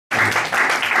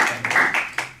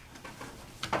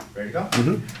Ready to go?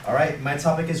 All right, my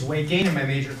topic is weight gain, and my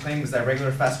major claim is that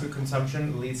regular fast food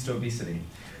consumption leads to obesity.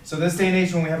 So this day and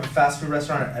age, when we have a fast food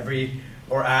restaurant at every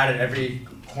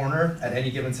corner at any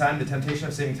given time, the temptation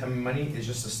of saving time and money is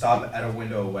just to stop at a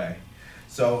window away.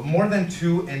 So more than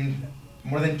two in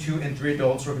 3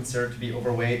 adults were considered to be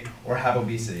overweight or have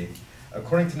obesity,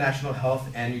 according to National Health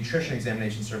and Nutrition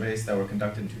Examination surveys that were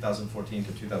conducted in 2014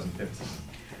 to 2015.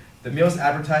 The meals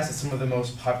advertised at some of the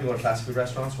most popular fast food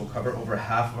restaurants will cover over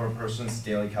half of a person's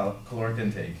daily caloric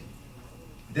intake.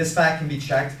 This fact can be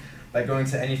checked by going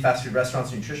to any fast food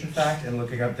restaurant's nutrition fact and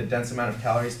looking up the dense amount of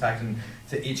calories packed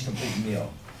into each complete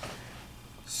meal.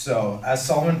 So, as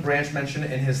Solomon Branch mentioned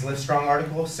in his Livestrong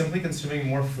article, simply consuming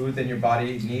more food than your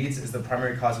body needs is the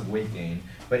primary cause of weight gain,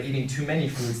 but eating too many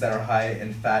foods that are high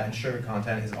in fat and sugar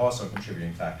content is also a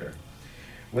contributing factor.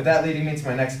 With that leading me to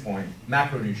my next point,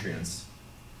 macronutrients,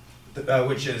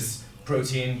 which is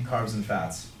protein, carbs, and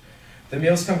fats. The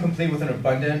meals come complete with an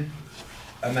abundant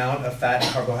amount of fat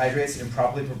and carbohydrates in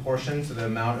properly proportion to the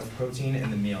amount of protein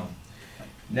in the meal.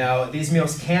 Now, these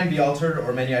meals can be altered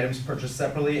or many items purchased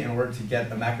separately in order to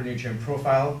get a macronutrient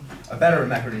profile, a better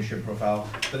macronutrient profile,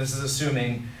 but this is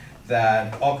assuming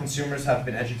that all consumers have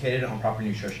been educated on proper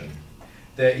nutrition.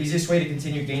 The easiest way to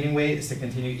continue gaining weight is to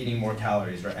continue eating more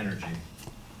calories or energy.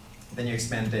 Then you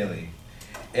expand daily.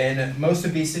 In most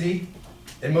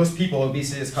people,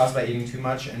 obesity is caused by eating too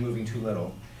much and moving too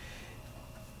little.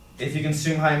 If you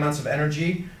consume high amounts of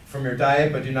energy from your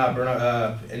diet but do not burn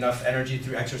enough energy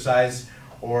through exercise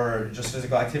or just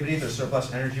physical activity, the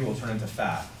surplus energy will turn into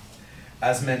fat,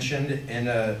 as mentioned in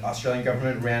an Australian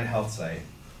government-ran health site.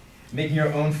 Making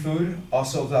your own food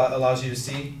also allows you to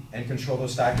see and control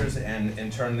those factors and in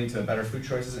turn lead to better food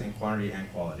choices in quantity and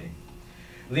quality.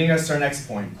 Leading us to our next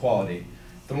point, quality.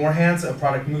 The more hands a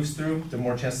product moves through, the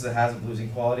more chances it has of losing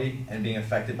quality and being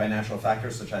affected by natural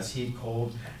factors such as heat,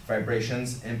 cold,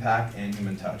 vibrations, impact, and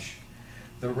human touch.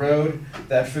 The road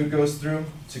that food goes through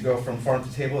to go from farm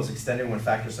to table is extended when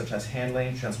factors such as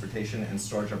handling, transportation, and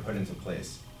storage are put into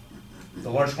place. The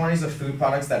large quantities of food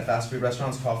products that fast food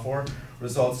restaurants call for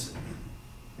result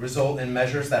in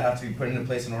measures that have to be put into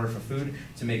place in order for food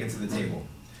to make it to the table.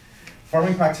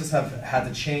 Farming practices have had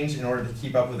to change in order to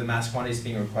keep up with the mass quantities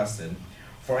being requested.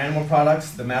 For animal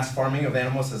products, the mass farming of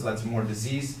animals has led to more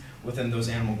disease within those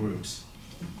animal groups.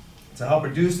 To help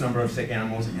reduce the number of sick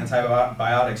animals,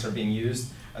 antibiotics are being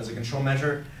used as a control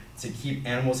measure to keep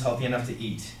animals healthy enough to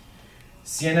eat.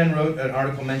 CNN wrote an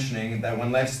article mentioning that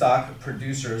when livestock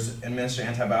producers administer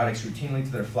antibiotics routinely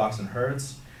to their flocks and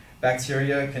herds,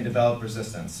 bacteria can develop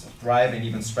resistance, thrive, and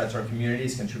even spread to our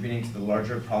communities, contributing to the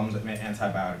larger problems of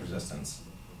antibiotic resistance.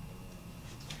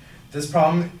 This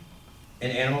problem in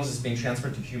animals is being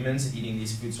transferred to humans eating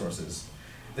these food sources.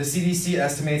 The CDC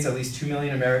estimates at least 2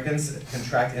 million Americans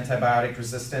contract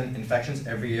antibiotic-resistant infections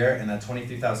every year and that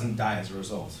 23,000 die as a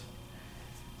result.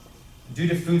 Due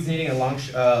to foods needing a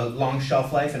long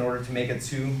shelf life in order to make it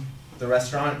to the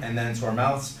restaurant and then to our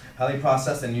mouths, highly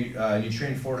processed and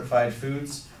nutrient-fortified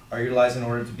foods are utilized in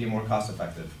order to be more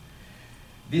cost-effective.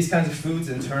 These kinds of foods,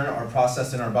 in turn, are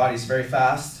processed in our bodies very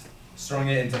fast, storing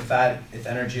it into fat if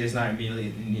energy is not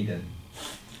immediately needed.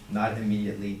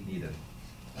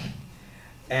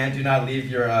 And do not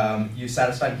leave you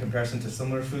satisfied in comparison to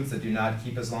similar foods that do not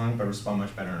keep as long but respond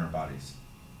much better in our bodies.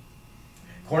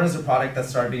 Corn is a product that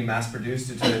started being mass-produced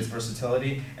due to its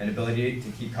versatility and ability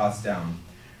to keep costs down.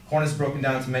 Corn is broken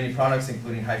down into many products,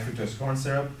 including high fructose corn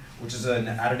syrup, which is an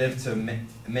additive to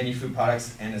many food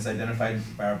products and is identified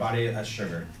by our body as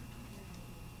sugar.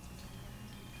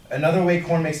 Another way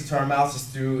corn makes it to our mouths is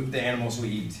through the animals we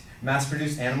eat.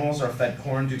 Mass-produced animals are fed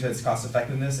corn due to its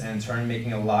cost-effectiveness and in turn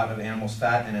making a lot of animals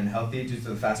fat and unhealthy due to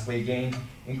the fast weight gain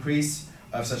increase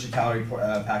of such a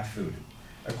calorie-packed food.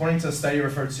 According to a study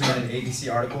referred to in an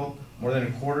ABC article, more than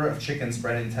a quarter of chickens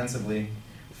bred intensively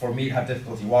for meat have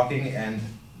difficulty walking and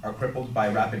are crippled by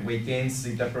rapid weight gain,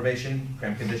 sleep deprivation,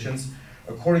 cramped conditions,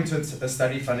 according to a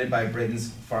study funded by Britain's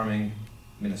farming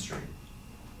ministry.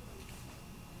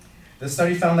 The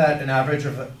study found that an average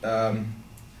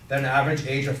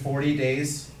age of 40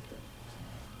 days,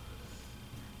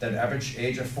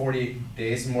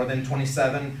 more than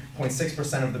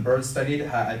 27.6% of the birds studied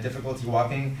had difficulty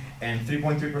walking, and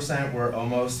 3.3% were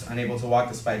almost unable to walk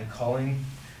despite culling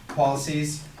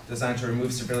policies designed to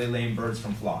remove severely lame birds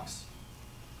from flocks.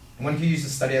 One can use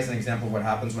this study as an example of what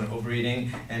happens when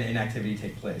overeating and inactivity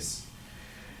take place.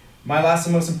 My last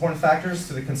and most important factors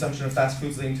to the consumption of fast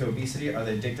foods leading to obesity are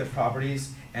the addictive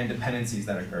properties and dependencies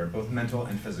that occur, both mental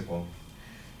and physical.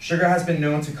 Sugar has been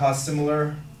known to cause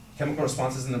similar chemical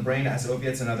responses in the brain as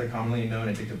opiates and other commonly known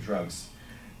addictive drugs.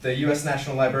 the U.S.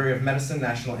 National Library of Medicine,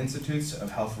 National Institutes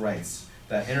of Health writes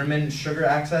that intermittent sugar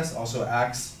access also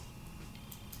acts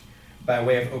by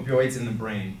way of opioids in the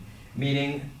brain,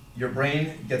 meaning your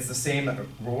brain gets the same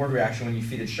reward reaction when you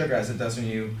feed it sugar as it does when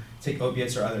you take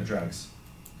opiates or other drugs.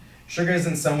 Sugar is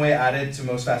in some way added to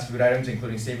most fast food items,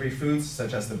 including savory foods,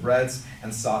 such as the breads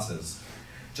and sauces.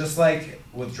 Just like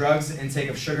with drugs, intake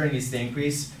of sugar needs to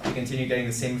increase to continue getting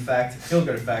the same effect,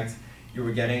 feel-good effect, you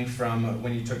were getting from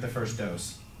when you took the first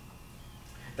dose.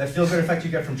 That feel-good effect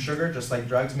you get from sugar, just like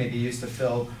drugs, may be used to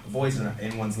fill voids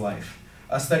in one's life.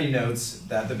 A study notes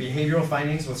that the behavioral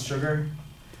findings with sugar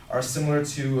are similar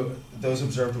to those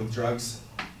observed with drugs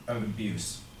of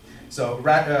abuse. So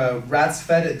rats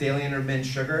fed daily intermittent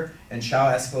sugar and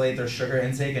chow escalate their sugar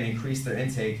intake and increase their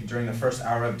intake during the first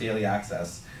hour of daily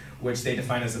access, which they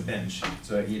define as a binge,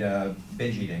 so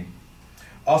binge eating.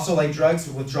 Also, like drugs,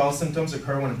 withdrawal symptoms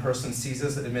occur when a person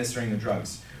ceases administering the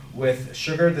drugs. With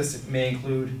sugar, this may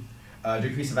include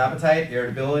decrease of appetite,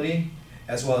 irritability,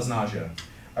 as well as nausea.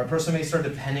 A person may start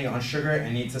depending on sugar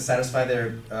and need to satisfy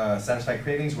their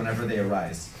cravings whenever they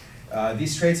arise.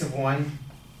 These traits of one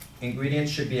ingredient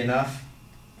should be enough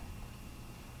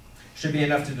to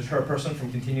deter a person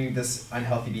from continuing this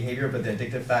unhealthy behavior, but the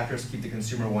addictive factors keep the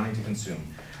consumer wanting to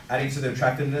consume. Adding to the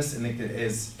attractiveness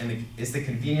is the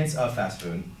convenience of fast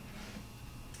food.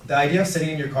 The idea of sitting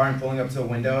in your car and pulling up to a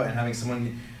window and having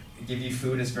someone give you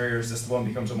food is very irresistible and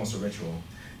becomes almost a ritual.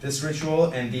 This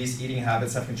ritual and these eating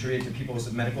habits have contributed to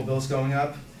people's medical bills going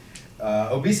up.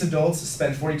 Obese adults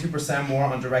spend 42% more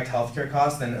on direct healthcare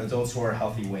costs than adults who are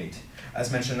healthy weight,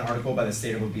 as mentioned in an article by the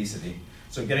State of Obesity.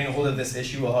 So getting a hold of this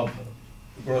issue will help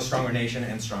grow a stronger nation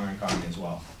and stronger economy as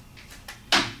well.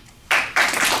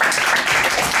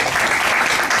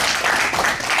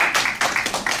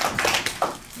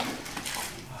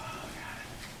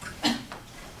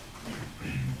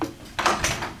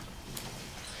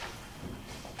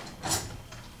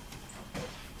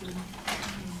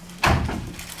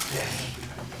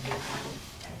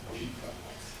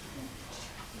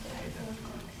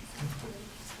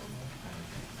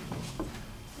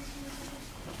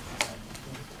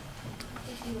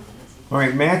 All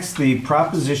right, Max, the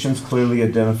proposition's clearly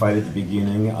identified at the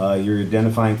beginning. You're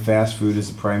identifying fast food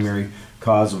as the primary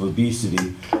cause of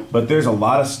obesity, but there's a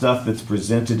lot of stuff that's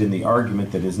presented in the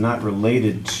argument that is not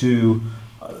related to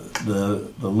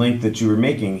the link that you were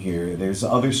making here. There's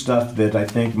other stuff that I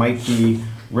think might be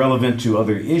relevant to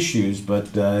other issues, but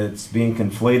it's being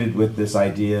conflated with this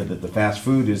idea that the fast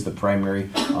food is the primary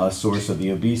source of the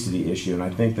obesity issue, and I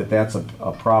think that that's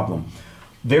a problem.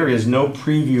 There is no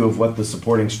preview of what the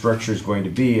supporting structure is going to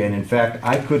be, and in fact,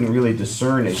 I couldn't really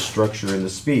discern a structure in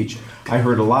the speech. I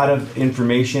heard a lot of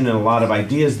information and a lot of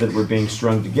ideas that were being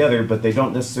strung together, but they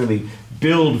don't necessarily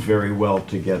build very well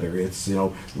together. It's,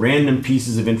 random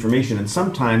pieces of information, and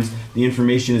sometimes the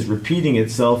information is repeating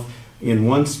itself in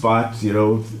one spot,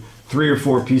 3 or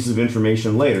 4 pieces of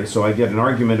information later. So I get an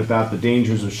argument about the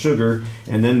dangers of sugar,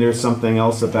 and then there's something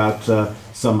else about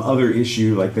some other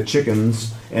issue like the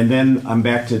chickens, and then I'm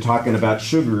back to talking about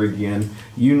sugar again.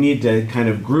 You need to kind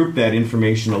of group that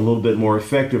information a little bit more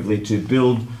effectively to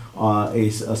build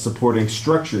a supporting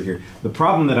structure here. The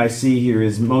problem that I see here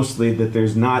is mostly that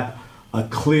there's not a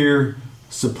clear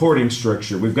supporting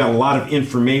structure. We've got a lot of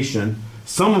information,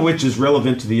 some of which is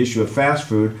relevant to the issue of fast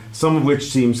food, some of which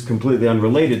seems completely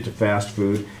unrelated to fast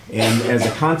food, and as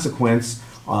a consequence,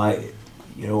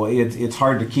 it's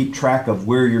hard to keep track of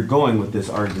where you're going with this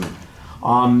argument.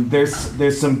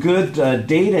 There's some good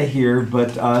data here,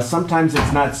 but sometimes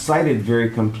it's not cited very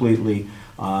completely.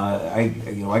 I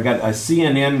got a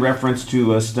CNN reference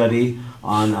to a study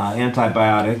on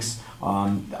antibiotics.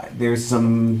 There's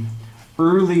some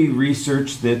early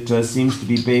research that seems to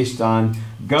be based on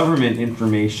government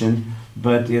information,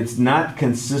 but it's not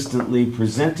consistently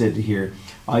presented here.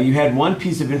 You had one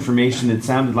piece of information that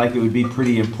sounded like it would be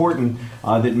pretty important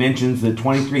that mentions that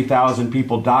 23,000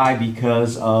 people die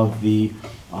because of the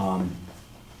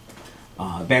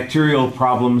bacterial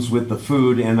problems with the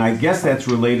food, and I guess that's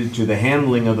related to the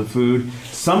handling of the food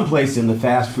someplace in the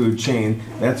fast food chain.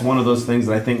 That's one of those things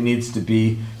that I think needs to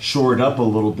be shored up a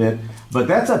little bit. But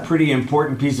that's a pretty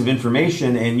important piece of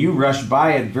information, and you rushed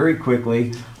by it very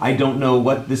quickly. I don't know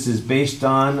what this is based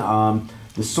on.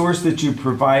 The source that you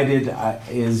provided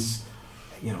is,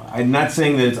 I'm not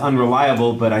saying that it's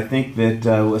unreliable, but I think that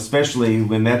especially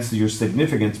when that's your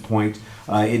significance point,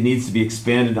 it needs to be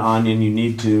expanded on, and you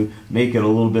need to make it a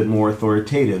little bit more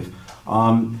authoritative.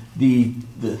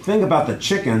 The thing about the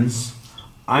chickens,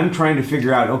 I'm trying to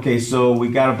figure out, okay, so we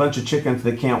got a bunch of chickens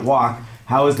that can't walk.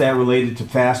 How is that related to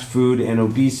fast food and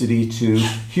obesity to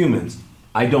humans?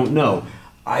 I don't know.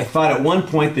 I thought at one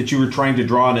point that you were trying to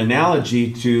draw an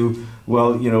analogy to,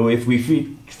 well, you know, if we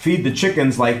feed the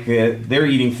chickens like they're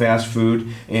eating fast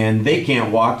food and they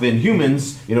can't walk, then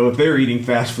humans, you know, if they're eating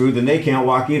fast food, then they can't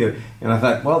walk either. And I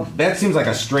thought, well, that seems like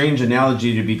a strange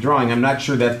analogy to be drawing. I'm not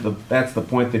sure that that's the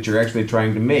point that you're actually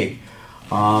trying to make.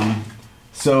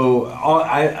 So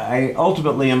I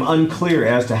ultimately am unclear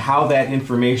as to how that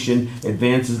information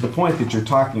advances the point that you're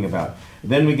talking about.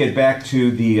 Then we get back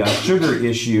to the sugar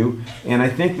issue, and I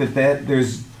think that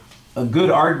there's a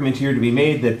good argument here to be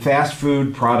made that fast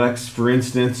food products, for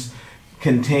instance,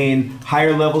 contain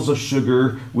higher levels of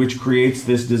sugar, which creates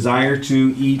this desire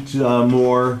to eat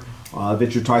more,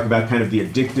 that you're talking about, kind of the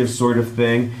addictive sort of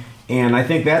thing. And I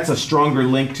think that's a stronger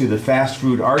link to the fast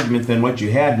food argument than what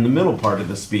you had in the middle part of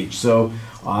the speech. So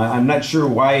I'm not sure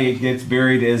why it gets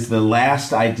buried as the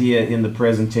last idea in the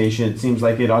presentation. It seems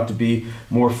like it ought to be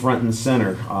more front and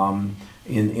center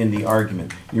in the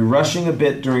argument. You're rushing a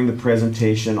bit during the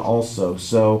presentation also.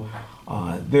 So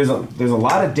there's a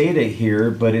lot of data here,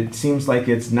 but it seems like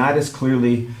it's not as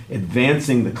clearly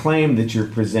advancing the claim that you're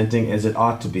presenting as it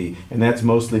ought to be, and that's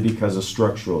mostly because of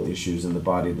structural issues in the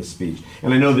body of the speech.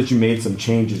 And I know that you made some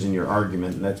changes in your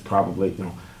argument, and that's probably, you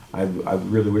know, I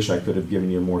really wish I could have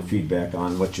given you more feedback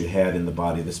on what you had in the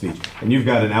body of the speech. And you've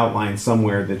got an outline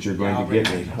somewhere that you're going to get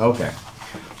me. Okay.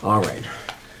 All right.